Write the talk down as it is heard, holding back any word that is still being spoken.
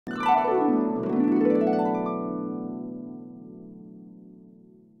Hello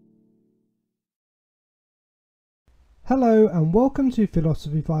and welcome to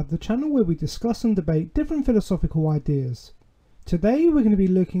Philosophy 5, the channel where we discuss and debate different philosophical ideas. Today we're going to be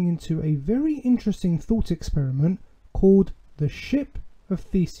looking into a very interesting thought experiment called the Ship of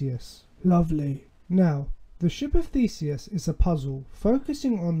Theseus. Lovely. Now, the Ship of Theseus is a puzzle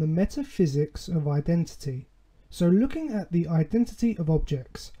focusing on the metaphysics of identity. So looking at the identity of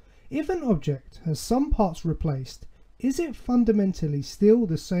objects, if an object has some parts replaced, is it fundamentally still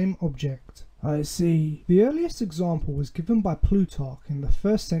the same object? I see. The earliest example was given by Plutarch in the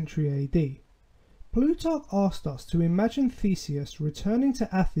 1st century AD. Plutarch asked us to imagine Theseus returning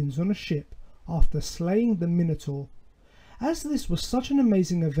to Athens on a ship after slaying the Minotaur. As this was such an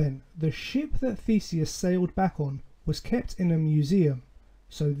amazing event, the ship that Theseus sailed back on was kept in a museum.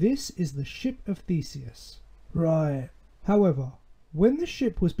 So this is the Ship of Theseus. Right. However, when the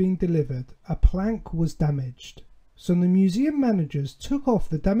ship was being delivered, a plank was damaged. So the museum managers took off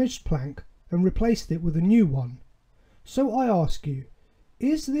the damaged plank and replaced it with a new one. So I ask you,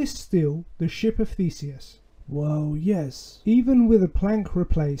 is this still the Ship of Theseus? Well, yes. Even with a plank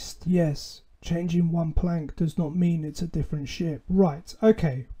replaced, yes. Changing one plank does not mean it's a different ship. Right,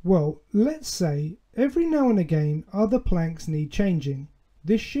 okay. Well, let's say every now and again other planks need changing.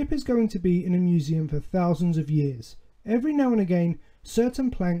 This ship is going to be in a museum for thousands of years. Every now and again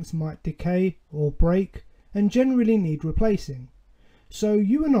certain planks might decay or break and generally need replacing. So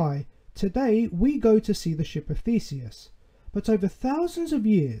you and I, today we go to see the Ship of Theseus, but over thousands of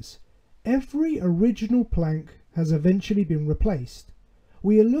years, every original plank has eventually been replaced.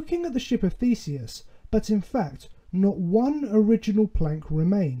 We are looking at the Ship of Theseus, but in fact, not one original plank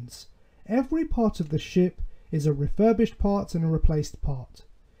remains. Every part of the ship is a refurbished part and a replaced part.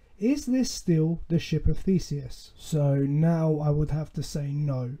 Is this still the Ship of Theseus? So now I would have to say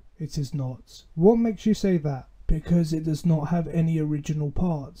no, it is not. What makes you say that? Because it does not have any original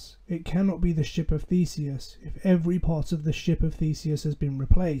parts. It cannot be the Ship of Theseus if every part of the Ship of Theseus has been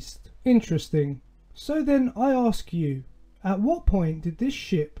replaced. Interesting. So then I ask you, at what point did this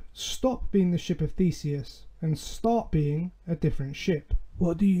ship stop being the Ship of Theseus and start being a different ship?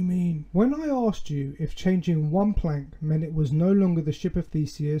 What do you mean? When I asked you if changing one plank meant it was no longer the Ship of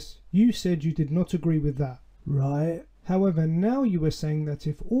Theseus, you said you did not agree with that. Right. However, now you are saying that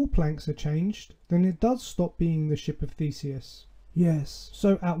if all planks are changed, then it does stop being the Ship of Theseus. Yes.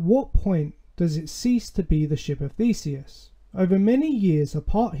 So at what point does it cease to be the Ship of Theseus? Over many years, a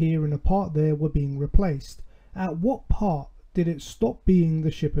part here and a part there were being replaced. At what part did it stop being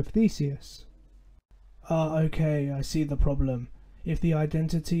the Ship of Theseus? Okay, I see the problem. If the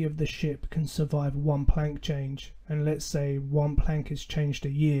identity of the ship can survive one plank change, and let's say one plank is changed a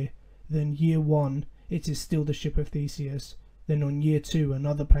year, then year 1 it is still the Ship of Theseus, then on year 2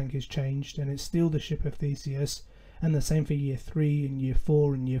 another plank is changed and it's still the Ship of Theseus, and the same for year 3 and year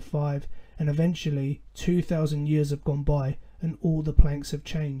 4 and year 5, and eventually 2,000 years have gone by and all the planks have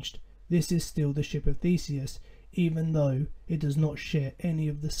changed. This is still the Ship of Theseus, even though it does not share any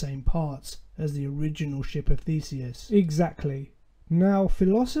of the same parts as the original Ship of Theseus. Exactly. Now,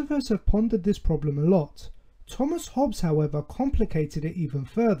 philosophers have pondered this problem a lot. Thomas Hobbes, however, complicated it even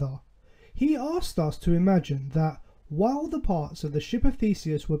further. He asked us to imagine that while the parts of the Ship of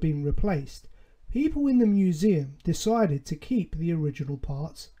Theseus were being replaced, people in the museum decided to keep the original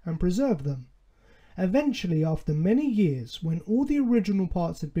parts and preserve them. Eventually, after many years, when all the original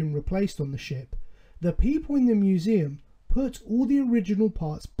parts had been replaced on the ship, the people in the museum put all the original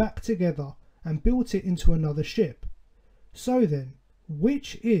parts back together and built it into another ship. So then,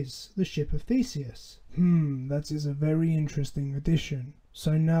 which is the Ship of Theseus? That is a very interesting addition.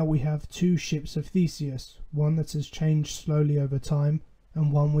 So now we have two ships of Theseus, one that has changed slowly over time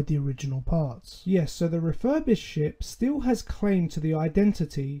and one with the original parts. Yes, so the refurbished ship still has claim to the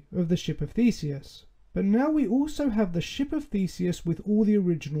identity of the Ship of Theseus. But now we also have the Ship of Theseus with all the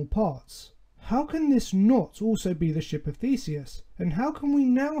original parts. How can this not also be the Ship of Theseus? And how can we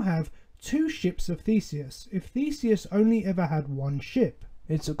now have two ships of Theseus if Theseus only ever had one ship?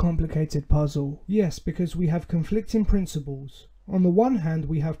 It's a complicated puzzle. Yes, because we have conflicting principles. On the one hand,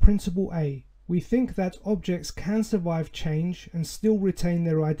 we have principle A. We think that objects can survive change and still retain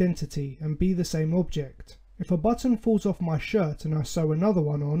their identity and be the same object. If a button falls off my shirt and I sew another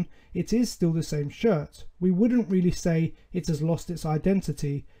one on, it is still the same shirt. We wouldn't really say it has lost its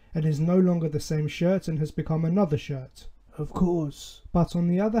identity and is no longer the same shirt and has become another shirt. Of course. But on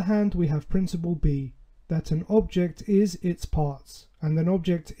the other hand, we have principle B, that an object is its parts, and an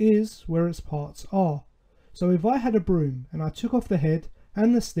object is where its parts are. So if I had a broom and I took off the head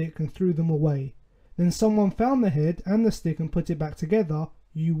and the stick and threw them away, then someone found the head and the stick and put it back together,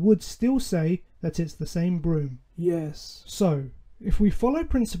 you would still say that it's the same broom. Yes. So, if we follow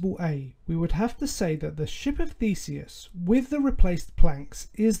principle A, we would have to say that the Ship of Theseus with the replaced planks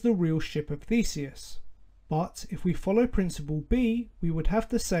is the real Ship of Theseus. But if we follow principle B, we would have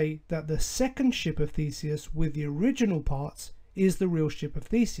to say that the second Ship of Theseus with the original parts is the real Ship of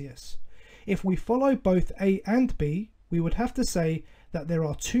Theseus. If we follow both A and B, we would have to say that there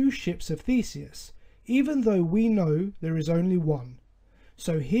are two ships of Theseus, even though we know there is only one.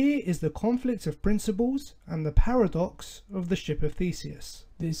 So here is the conflict of principles and the paradox of the Ship of Theseus.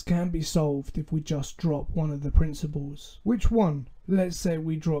 This can be solved if we just drop one of the principles. Which one? Let's say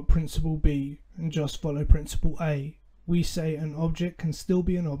we drop principle B and just follow principle A. We say an object can still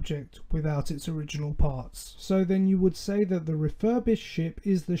be an object without its original parts. So then you would say that the refurbished ship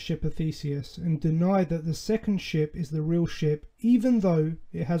is the Ship of Theseus and deny that the second ship is the real ship even though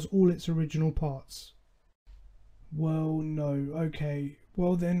it has all its original parts. Well, no, okay.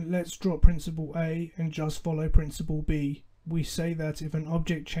 Well then, let's drop principle A and just follow principle B. We say that if an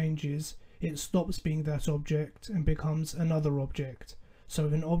object changes, it stops being that object and becomes another object. So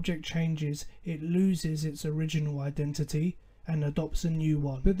if an object changes, it loses its original identity and adopts a new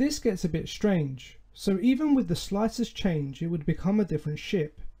one. But this gets a bit strange. So even with the slightest change, it would become a different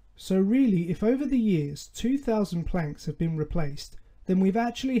ship. So really, if over the years 2,000 planks have been replaced, then we've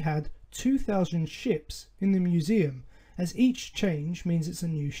actually had 2,000 ships in the museum, as each change means it's a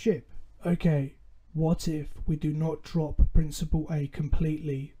new ship. Okay, what if we do not drop principle A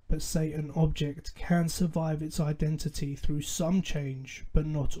completely, but say an object can survive its identity through some change, but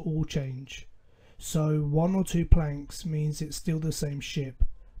not all change? So 1 or 2 planks means it's still the same ship,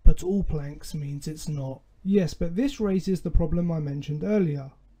 but all planks means it's not. Yes, but this raises the problem I mentioned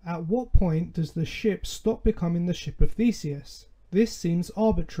earlier. At what point does the ship stop becoming the Ship of Theseus? This seems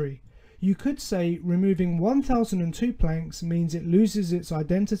arbitrary. You could say removing 1002 planks means it loses its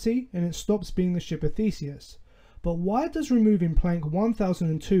identity and it stops being the Ship of Theseus. But why does removing plank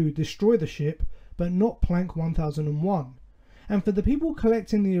 1002 destroy the ship, but not plank 1001? And for the people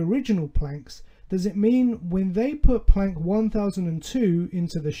collecting the original planks, does it mean when they put plank 1002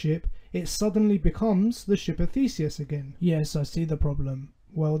 into the ship, it suddenly becomes the Ship of Theseus again? Yes, I see the problem.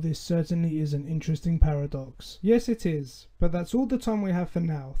 Well, this certainly is an interesting paradox. Yes, it is. But that's all the time we have for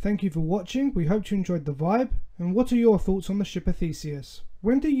now. Thank you for watching. We hope you enjoyed the vibe. And what are your thoughts on the Ship of Theseus?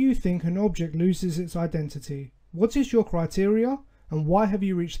 When do you think an object loses its identity? What is your criteria? And why have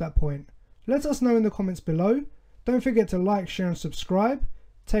you reached that point? Let us know in the comments below. Don't forget to like, share and subscribe.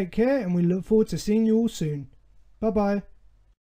 Take care and we look forward to seeing you all soon. Bye bye.